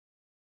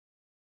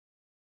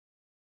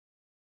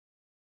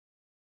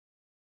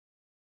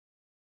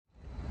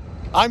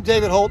I'm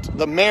David Holt,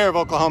 the mayor of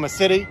Oklahoma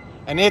City,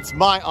 and it's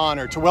my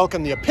honor to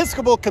welcome the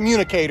Episcopal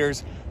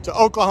communicators to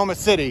Oklahoma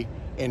City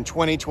in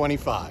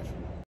 2025.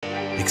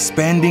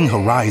 Expanding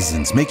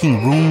horizons,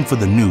 making room for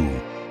the new.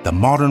 The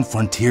modern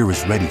frontier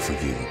is ready for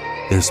you.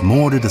 There's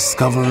more to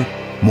discover,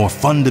 more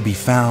fun to be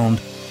found.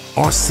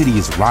 Our city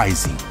is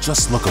rising,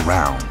 just look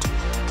around.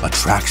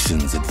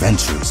 Attractions,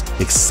 adventures,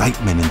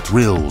 excitement and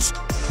thrills.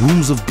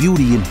 Rooms of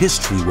beauty and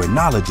history where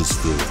knowledge is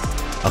filled.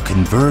 A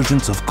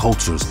convergence of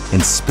cultures in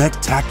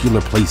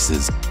spectacular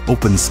places.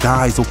 Open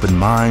skies, open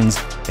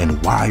minds, and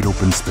wide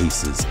open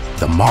spaces.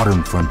 The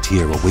modern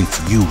frontier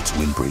awaits you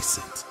to embrace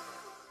it.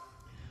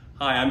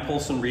 Hi, I'm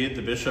Polson Reed,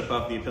 the Bishop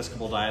of the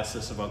Episcopal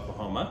Diocese of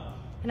Oklahoma.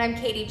 And I'm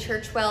Katie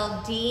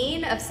Churchwell,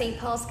 Dean of St.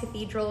 Paul's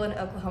Cathedral in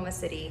Oklahoma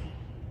City.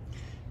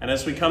 And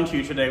as we come to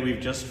you today, we've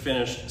just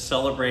finished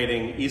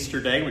celebrating Easter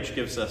Day, which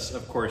gives us,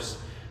 of course,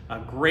 a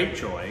great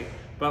joy.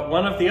 But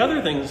one of the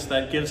other things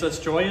that gives us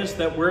joy is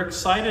that we're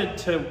excited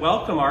to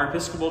welcome our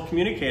Episcopal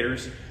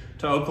communicators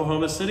to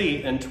Oklahoma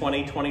City in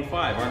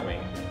 2025, aren't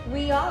we?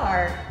 We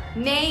are.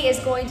 May is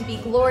going to be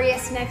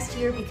glorious next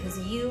year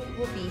because you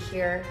will be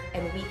here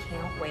and we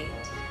can't wait.